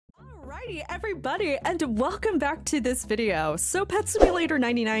Alrighty everybody, and welcome back to this video. So Pet Simulator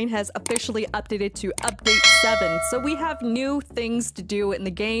 99 has officially updated to update 7. So we have new things to do in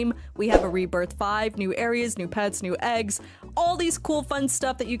the game. We have a rebirth 5, new areas, new pets, new eggs, all these cool fun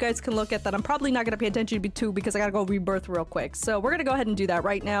stuff that you guys can look at that I'm probably not going to pay attention to because I gotta go rebirth real quick. So we're gonna go ahead and do that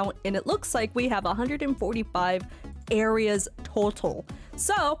right now, and it looks like we have 145 areas total.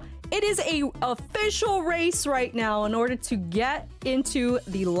 So it is a official race right now in order to get into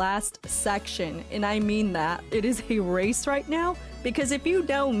the last section. And I mean that. It is a race right now because if you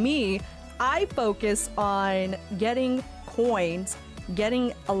know me, I focus on getting coins,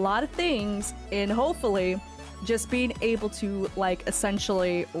 getting a lot of things, and hopefully just being able to like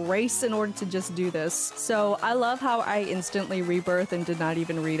essentially race in order to just do this. So I love how I instantly rebirth and did not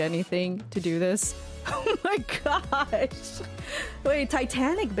even read anything to do this. Oh my gosh. Wait,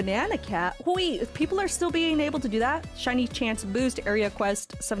 Titanic banana cat. Wait, people are still being able to do that? Shiny chance boost, area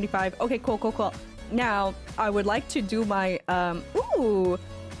quest 75. Okay, cool. Now, I would like to do my, ooh.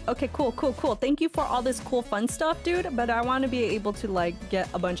 Okay, cool. Thank you for all this cool fun stuff, dude. But I want to be able to like get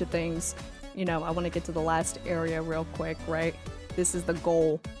a bunch of things. You know, I want to get to the last area real quick, right? This is the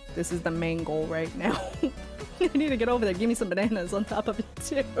goal. This is the main goal right now. I need to get over there. Give me some bananas on top of it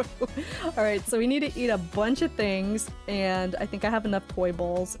too. Alright, so we need to eat a bunch of things, and I think I have enough toy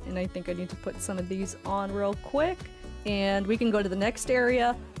balls, and I think I need to put some of these on real quick, and we can go to the next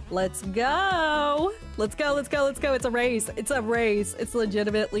area. Let's go! Let's go! It's a race! It's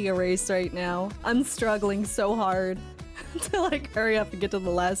legitimately a race right now. I'm struggling so hard to like hurry up and get to the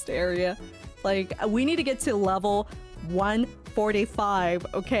last area. Like, we need to get to level 145,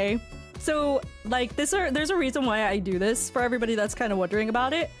 okay? So, like, there's a reason why I do this, for everybody that's kind of wondering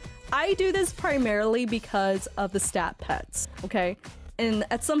about it. I do this primarily because of the stat pets, okay? And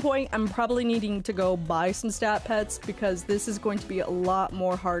at some point, I'm probably needing to go buy some stat pets because this is going to be a lot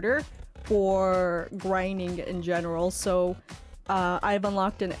more harder for grinding in general. So, I've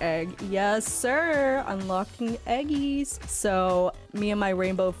unlocked an egg. Yes, sir! Unlocking eggies. So, me and my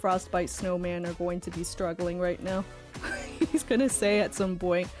rainbow frostbite snowman are going to be struggling right now. He's gonna say at some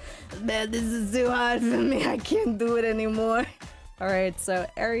point, man, this is too hard for me, I can't do it anymore. Alright, so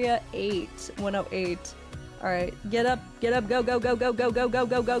area 8, 108. Alright, get up, go,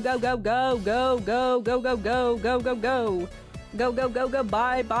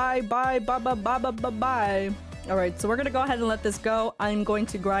 bye. Alright, so we're gonna go ahead and let this go. I'm going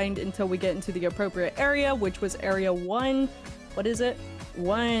to grind until we get into the appropriate area, which was area 1. What is it?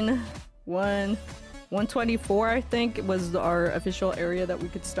 124, I think, was our official area that we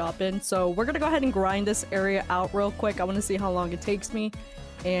could stop in. So we're gonna go ahead and grind this area out real quick. I want to see how long it takes me.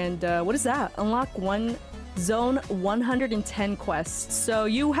 And what is that? Unlock one zone 110 quests. So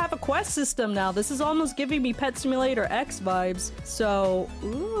you have a quest system now. This is almost giving me Pet Simulator X vibes. So,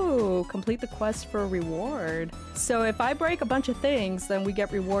 ooh, complete the quest for a reward. So if I break a bunch of things, then we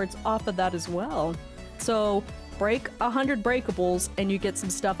get rewards off of that as well. So break 100 breakables and you get some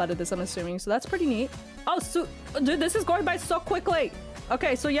stuff out of this, I'm assuming. So that's pretty neat. Oh, so, dude, this is going by so quickly.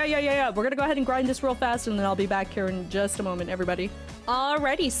 Okay, so yeah. We're gonna go ahead and grind this real fast, and then I'll be back here in just a moment, everybody.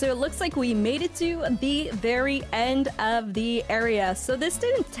 Alrighty, so it looks like we made it to the very end of the area. So this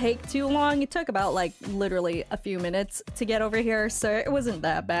didn't take too long. It took about, like, literally a few minutes to get over here, so it wasn't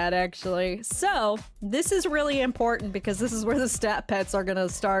that bad, actually. So this is really important because this is where the stat pets are gonna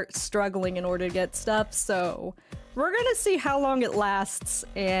start struggling in order to get stuff, so we're gonna see how long it lasts,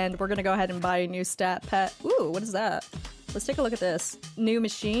 and we're gonna go ahead and buy a new stat pet. Ooh, what is that? Let's take a look at this. New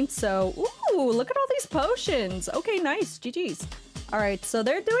machine, so, ooh, look at all these potions. Okay, nice, GG's. Alright, so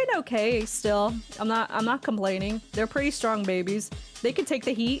they're doing okay still. I'm not complaining. They're pretty strong babies. They can take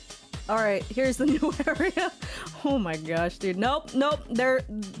the heat. Alright, here's the new area. Oh my gosh, dude. Nope.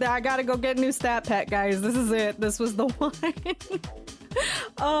 I gotta go get a new stat pet, guys. This is it. This was the one.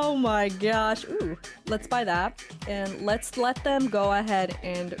 Oh my gosh. Ooh, let's buy that. And let's let them go ahead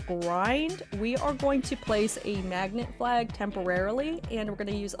and grind. We are going to place a magnet flag temporarily, and we're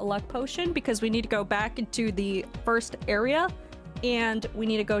going to use a luck potion because we need to go back into the first area, and we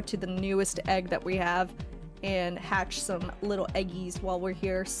need to go to the newest egg that we have and hatch some little eggies while we're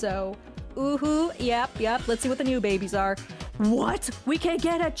here. So, ooh-hoo, yep. Let's see what the new babies are. What? We can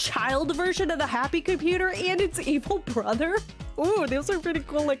get a child version of the Happy Computer and its evil brother? Ooh, those are pretty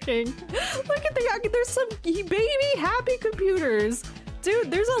cool looking. Look at there's some baby Happy Computers.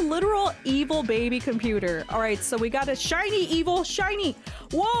 Dude, there's a literal evil baby computer. Alright, so we got a shiny evil shiny.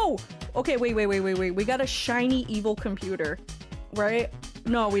 Whoa! Okay, wait. We got a shiny evil computer. Right?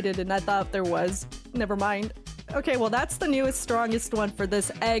 No, we didn't. I thought there was. Never mind. Okay, well that's the newest, strongest one for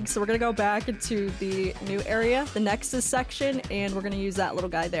this egg, so we're gonna go back into the new area, the Nexus section, and we're gonna use that little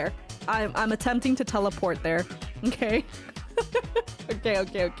guy there. I'm attempting to teleport there. Okay.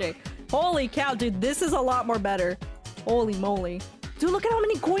 Okay. Holy cow, dude, this is a lot more better. Holy moly. Dude, look at how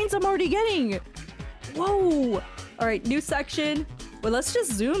many coins I'm already getting. Whoa. All right, new section. Well, let's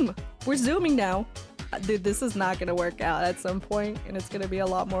just zoom. We're zooming now. Dude, this is not gonna work out at some point, and it's gonna be a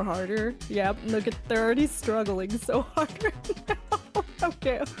lot more harder. Yep, look at, they're already struggling so hard right now.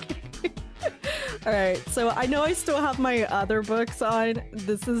 Okay. Alright, so I know I still have my other books on.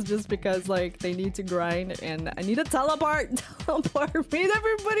 This is just because, like, they need to grind, and I need to teleport. Teleport means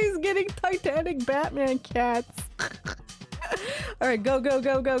everybody's getting Titanic Batman cats. Alright, go. We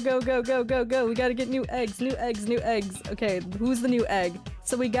gotta get new eggs. Okay, who's the new egg?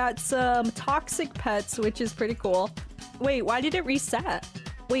 So we got some toxic pets, which is pretty cool. Wait, why did it reset?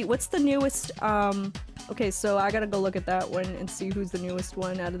 Wait, what's the newest, okay, so I gotta go look at that one and see who's the newest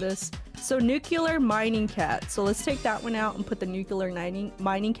one out of this. So nuclear mining cat. So let's take that one out and put the nuclear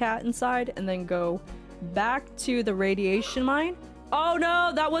mining cat inside and then go back to the radiation mine. Oh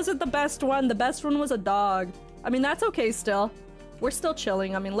no, that wasn't the best one. The best one was a dog. I mean, that's okay still. We're still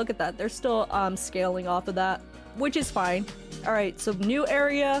chilling. I mean, look at that. They're still scaling off of that, which is fine. All right, so new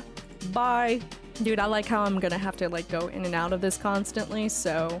area, bye. Dude, I like how I'm gonna have to like go in and out of this constantly,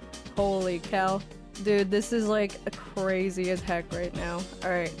 so holy cow. Dude, this is like crazy as heck right now.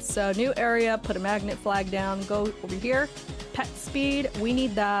 All right, so new area, put a magnet flag down, go over here. Pet speed, we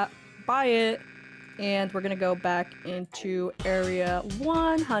need that, buy it. And we're gonna go back into area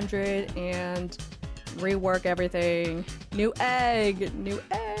 100 and rework everything. New egg.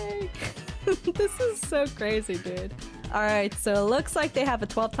 This is so crazy, dude. All right, so it looks like they have a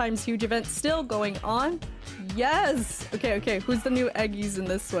 12 times huge event still going on. Yes. Okay, who's the new eggies in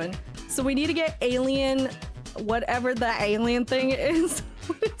this one? So we need to get alien, whatever the alien thing is.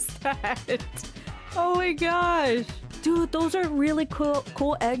 What is that? Oh my gosh. Dude, those are really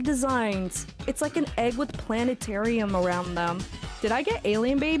cool egg designs. It's like an egg with planetarium around them. Did I get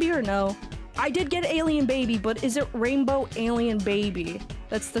alien baby or no? I did get alien baby, but is it rainbow alien baby?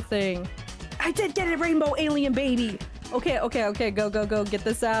 That's the thing. I did get a rainbow alien baby. Okay, go. Get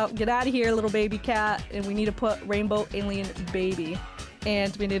this out. Get out of here, little baby cat. And we need to put rainbow alien baby.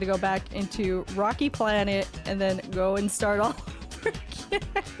 And we need to go back into Rocky Planet and then go and start all over again.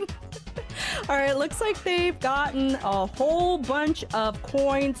 Alright, looks like they've gotten a whole bunch of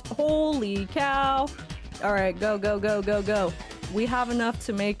coins. Holy cow. Alright, go. We have enough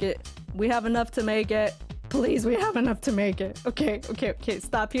to make it. Please, we have enough to make it. Okay,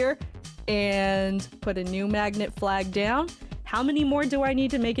 stop here. And put a new magnet flag down. How many more do I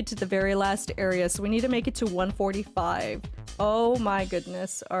need to make it to the very last area? So we need to make it to 145. Oh my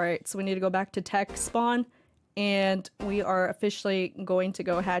goodness. All right, so we need to go back to tech spawn and we are officially going to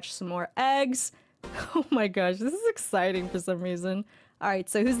go hatch some more eggs. Oh my gosh, this is exciting for some reason. All right,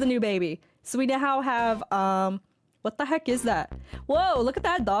 so who's the new baby? So we now have, what the heck is that? Whoa, look at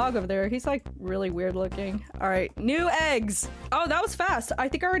that dog over there. He's like really weird looking. All right, new eggs. Oh, that was fast. I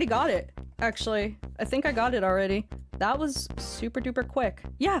think I already got it. Actually, I think I got it already. That was super duper quick.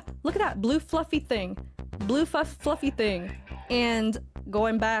 Yeah, look at that blue fluffy thing. Blue fluffy thing. And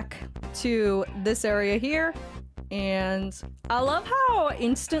going back to this area here. And I love how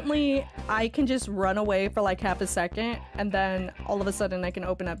instantly I can just run away for like half a second and then all of a sudden I can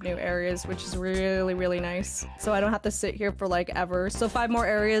open up new areas, which is really nice. So I don't have to sit here for like ever. So 5 more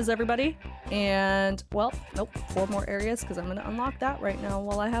areas, everybody. And well, nope, 4 more areas because I'm gonna unlock that right now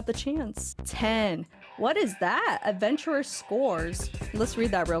while I have the chance. 10. What is that? Adventurer scores. Let's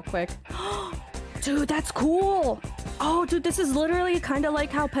read that real quick. Dude, that's cool. Oh, dude, this is literally kind of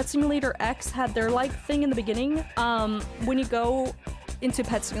like how Pet Simulator X had their like thing in the beginning. When you go into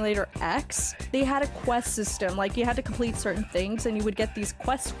Pet Simulator X, they had a quest system. Like you had to complete certain things and you would get these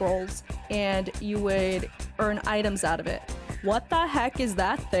quest scrolls and you would earn items out of it. What the heck is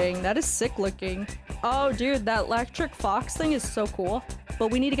that thing? That is sick looking. Oh, dude, that electric fox thing is so cool. But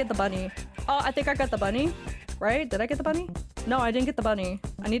we need to get the bunny. Oh, I think I got the bunny, right? Did I get the bunny? No, I didn't get the bunny.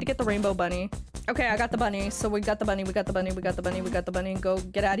 I need to get the rainbow bunny. Okay, I got the bunny. So we got the bunny. Go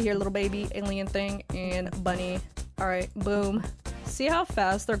get out of here, little baby alien thing and bunny. All right, boom. See how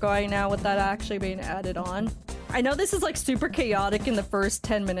fast they're going now with that actually being added on? I know this is like super chaotic in the first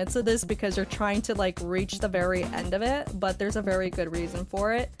 10 minutes of this because you're trying to like reach the very end of it, but there's a very good reason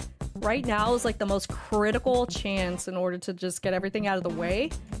for it. Right now is like the most critical chance in order to just get everything out of the way.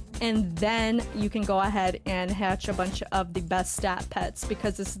 And then you can go ahead and hatch a bunch of the best stat pets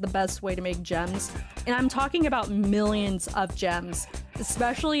because this is the best way to make gems. And I'm talking about millions of gems,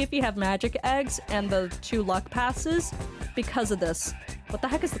 especially if you have magic eggs and the 2 luck passes because of this. What the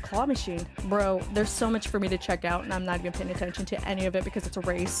heck is the claw machine? Bro, there's so much for me to check out and I'm not even paying attention to any of it because it's a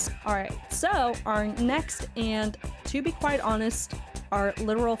race. All right, so our next, and to be quite honest, our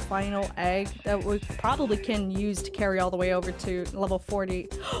literal final egg that we probably can use to carry all the way over to level 40.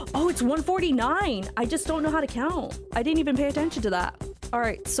 Oh, it's 149. I just don't know how to count. I didn't even pay attention to that. All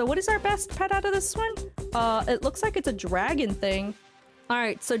right, so what is our best pet out of this one? It looks like it's a dragon thing. All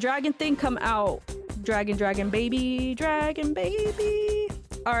right, so dragon thing, come out. Dragon baby, dragon baby.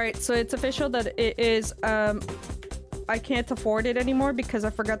 All right, so it's official that it is, I can't afford it anymore because I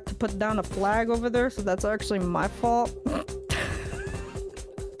forgot to put down a flag over there, so that's actually my fault.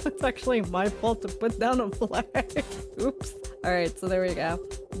 It's actually my fault to put down a flag. Oops. All right, so there we go.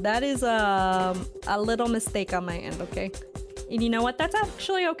 That is a little mistake on my end, okay? And you know what? That's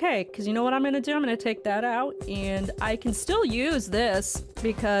actually okay, because you know what I'm going to do? I'm going to take that out, and I can still use this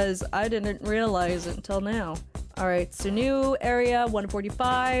because I didn't realize it until now. All right, so new area,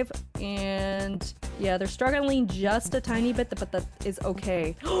 145, and yeah, they're struggling just a tiny bit, but that is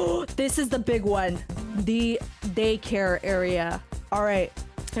okay. This is the big one, the daycare area. All right.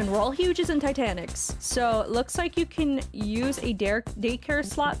 And we're all huges in Titanics. So it looks like you can use a daycare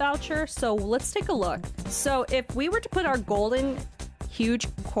slot voucher. So let's take a look. So if we were to put our golden huge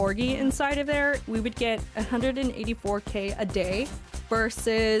corgi inside of there, we would get 184k a day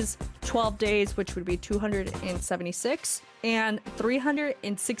versus 12 days, which would be 276 and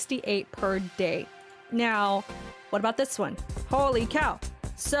 368 per day. Now, what about this one? Holy cow.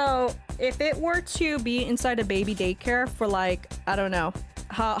 So if it were to be inside a baby daycare for like, I don't know,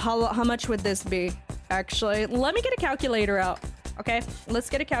 how much would this be? Actually, let me get a calculator out. Okay, let's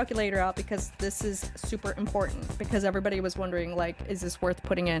get a calculator out because this is super important because everybody was wondering, like, is this worth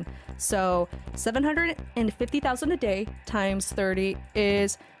putting in? So 750,000 a day times 30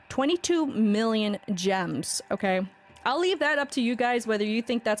 is 22 million gems. Okay, I'll leave that up to you guys whether you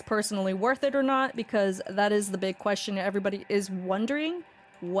think that's personally worth it or not, because that is the big question everybody is wondering.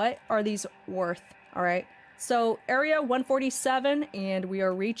 What are these worth? All right. So area 147, and we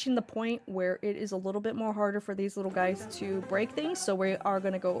are reaching the point where it is a little bit more harder for these little guys to break things. So we are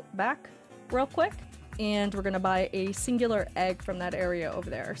going to go back real quick and we're going to buy a singular egg from that area over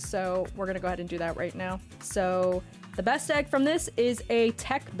there. So we're going to go ahead and do that right now. So the best egg from this is a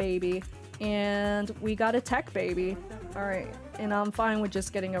tech baby, and we got a tech baby. All right. And I'm fine with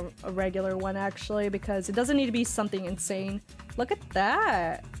just getting a regular one actually, because it doesn't need to be something insane. Look at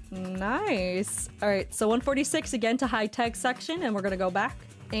that. Nice. All right, so 146 again to high-tech section, and we're gonna go back.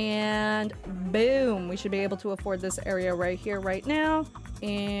 And boom, we should be able to afford this area right here, right now.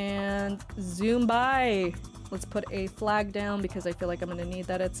 And zoom by. Let's put a flag down because I feel like I'm gonna need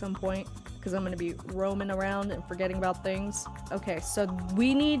that at some point because I'm gonna be roaming around and forgetting about things. Okay, so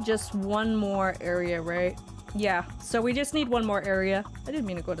we need just one more area, right? Yeah, so we just need one more area. I didn't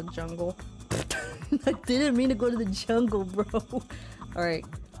mean to go to the jungle. I didn't mean to go to the jungle, bro. All right,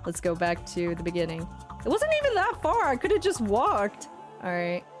 let's go back to the beginning. It wasn't even that far. I could have just walked. All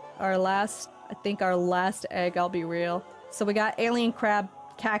right, I think our last egg, I'll be real. So we got alien crab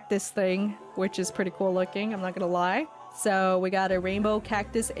cactus thing, which is pretty cool looking, I'm not gonna lie. So we got a rainbow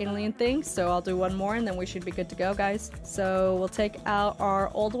cactus alien thing, so I'll do one more and then we should be good to go, guys. So we'll take out our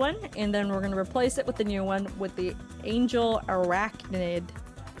old one and then we're gonna replace it with the new one with the angel arachnid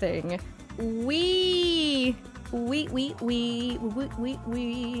thing. Wee.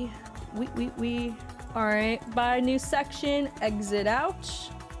 All right, buy a new section, exit out.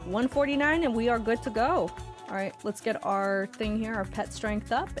 149 and we are good to go. All right, let's get our thing here, our pet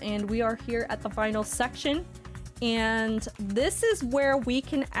strength up, and we are here at the final section. And this is where we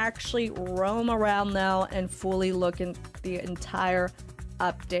can actually roam around now and fully look in the entire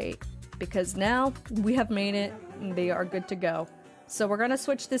update, because now we have made it and they are good to go. So we're gonna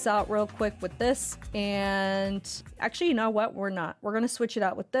switch this out real quick with this, and actually, you know what? We're not. We're gonna switch it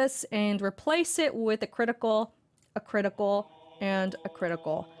out with this and replace it with a critical, and a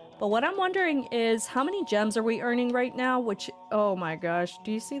critical. But what I'm wondering is how many gems are we earning right now? Which, oh my gosh,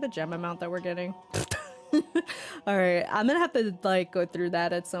 do you see the gem amount that we're getting? All right, I'm gonna have to like go through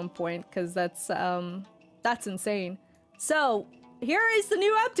that at some point because that's insane. So here is the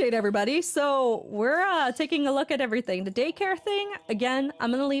new update, everybody. So we're taking a look at everything. The daycare thing, again,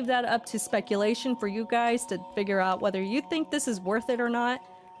 I'm gonna leave that up to speculation for you guys to figure out whether you think this is worth it or not.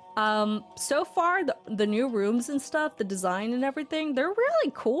 So far, the new rooms and stuff, the design and everything, they're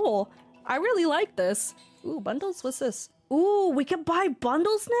really cool. I really like this. Ooh, bundles? What's this? Ooh, we can buy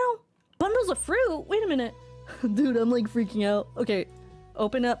bundles now? Bundles of fruit? Wait a minute. Dude, I'm like freaking out. Okay,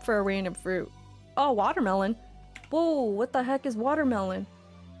 open up for a random fruit. Oh, watermelon. Whoa, what the heck is watermelon?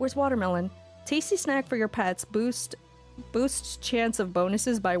 Where's watermelon? Tasty snack for your pets. Boost Boosts chance of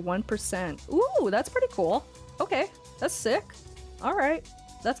bonuses by 1%. Ooh, that's pretty cool. Okay, that's sick. All right,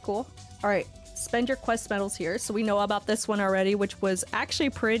 that's cool. All right, spend your quest medals here. So we know about this one already, which was actually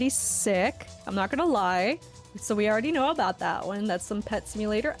pretty sick. I'm not gonna lie. So we already know about that one. That's some Pet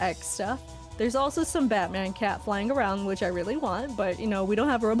Simulator X stuff. There's also some Batman cat flying around, which I really want, but you know, we don't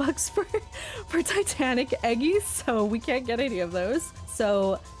have Robux for Titanic eggies, so we can't get any of those.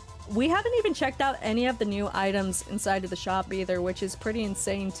 So we haven't even checked out any of the new items inside of the shop either, which is pretty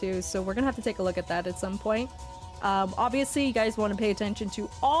insane too. So we're gonna have to take a look at that at some point. Obviously, you guys want to pay attention to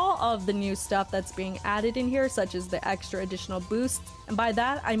all of the new stuff that's being added in here, such as the extra additional boosts. And by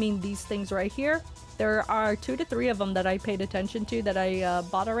that, I mean these things right here. There are 2 to 3 of them that I paid attention to that I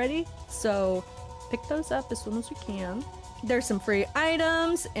bought already. So pick those up as soon as you can. There's some free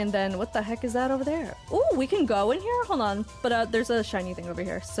items. And then what the heck is that over there? Ooh, we can go in here? Hold on. But there's a shiny thing over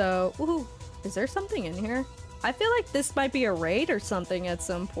here. So, ooh, is there something in here? I feel like this might be a raid or something at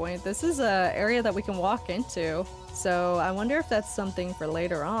some point. This is an area that we can walk into. So I wonder if that's something for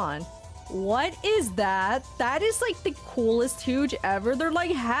later on. What is that? That is like the coolest huge ever. They're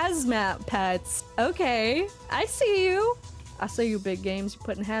like hazmat pets. Okay, I see you. I see you, Big Games. You're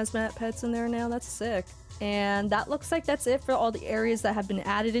putting hazmat pets in there now. That's sick. And that looks like that's it for all the areas that have been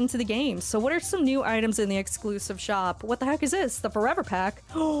added into the game. So what are some new items in the exclusive shop? What the heck is this? The Forever Pack.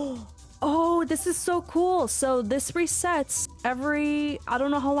 Oh, this is so cool. So this resets every, I don't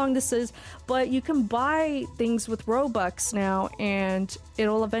know how long this is, but you can buy things with Robux now and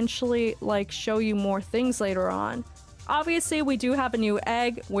it'll eventually like show you more things later on. Obviously, we do have a new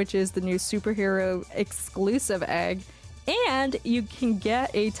egg, which is the new superhero exclusive egg. And you can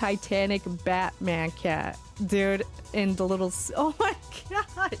get a Titanic Batman cat. Dude, and the little... Oh my gosh!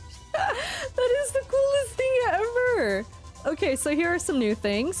 That is the coolest thing ever! Okay, so here are some new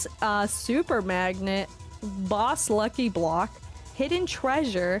things. Super Magnet, Boss Lucky Block, Hidden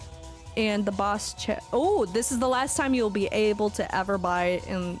Treasure, and the Boss Chest. Oh, this is the last time you'll be able to ever buy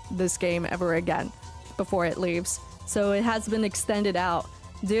in this game ever again before it leaves. So it has been extended out.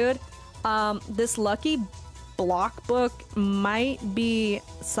 Dude, this Lucky Block book might be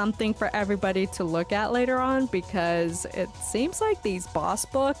something for everybody to look at later on because it seems like these boss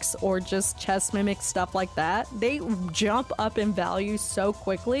books or just chess mimic stuff like that, they jump up in value so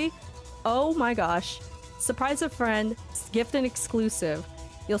quickly. Oh my gosh. Surprise a friend, gift an exclusive.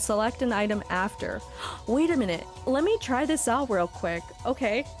 You'll select an item after. Wait a minute, let me try this out real quick.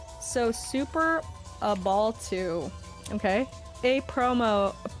 Okay, so Super Ball 2. Okay, a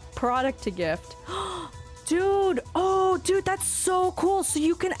promo product to gift. Dude, oh, dude, that's so cool. So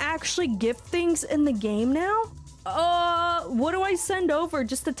you can actually gift things in the game now? What do I send over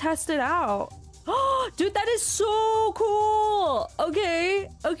just to test it out? Oh, dude, that is so cool. Okay,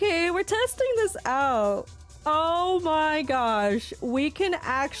 we're testing this out. Oh my gosh, we can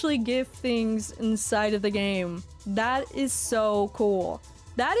actually gift things inside of the game. That is so cool.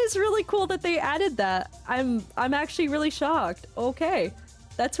 That is really cool that they added that. I'm actually really shocked. Okay,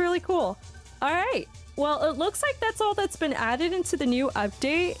 that's really cool. All right. Well, it looks like that's all that's been added into the new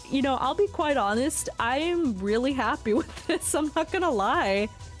update. You know, I'll be quite honest, I am really happy with this, I'm not gonna lie.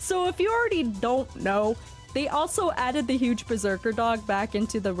 So if you already don't know, they also added the huge Berserker dog back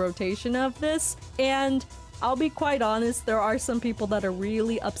into the rotation of this, and I'll be quite honest, there are some people that are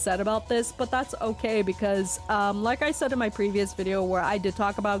really upset about this, but that's okay because, like I said in my previous video where I did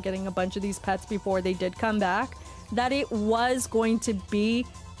talk about getting a bunch of these pets before they did come back, that it was going to be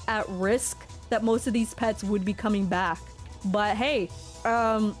at risk that most of these pets would be coming back. But hey,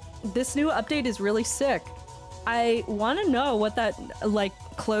 this new update is really sick. I want to know what that like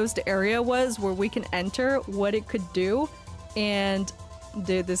closed area was where we can enter, what it could do, and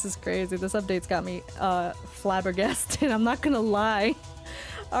dude, this is crazy. This update's got me flabbergasted, I'm not gonna lie.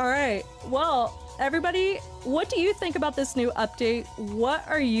 All right, well, everybody, what do you think about this new update? What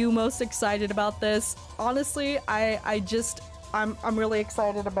are you most excited about this? Honestly, I'm really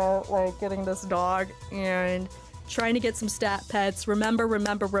excited about like getting this dog and trying to get some stat pets.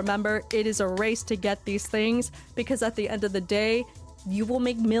 Remember, it is a race to get these things because at the end of the day, you will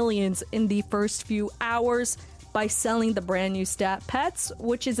make millions in the first few hours by selling the brand new stat pets,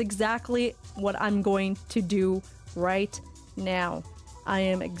 which is exactly what I'm going to do right now. I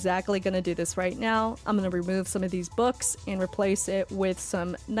am exactly going to do this right now. I'm going to remove some of these books and replace it with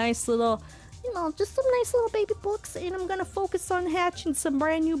some nice little, you know, just some nice little baby books, and I'm gonna focus on hatching some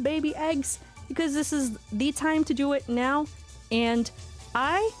brand new baby eggs because this is the time to do it now, and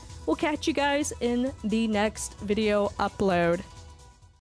I will catch you guys in the next video upload.